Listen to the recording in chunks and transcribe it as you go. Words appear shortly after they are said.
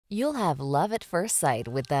You'll have love at first sight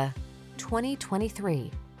with the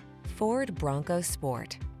 2023 Ford Bronco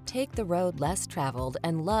Sport. Take the road less traveled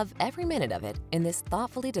and love every minute of it in this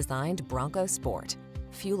thoughtfully designed Bronco Sport.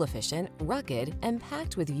 Fuel efficient, rugged, and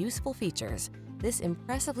packed with useful features, this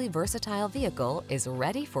impressively versatile vehicle is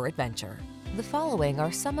ready for adventure. The following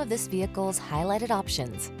are some of this vehicle's highlighted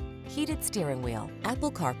options: heated steering wheel,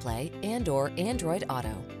 Apple CarPlay and/or Android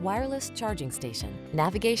Auto, wireless charging station,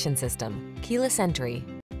 navigation system, keyless entry,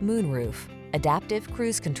 moonroof, adaptive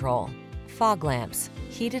cruise control, fog lamps,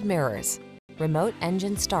 heated mirrors, remote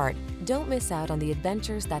engine start. Don't miss out on the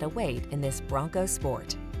adventures that await in this Bronco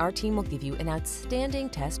Sport. Our team will give you an outstanding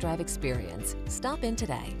test drive experience. Stop in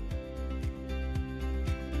today.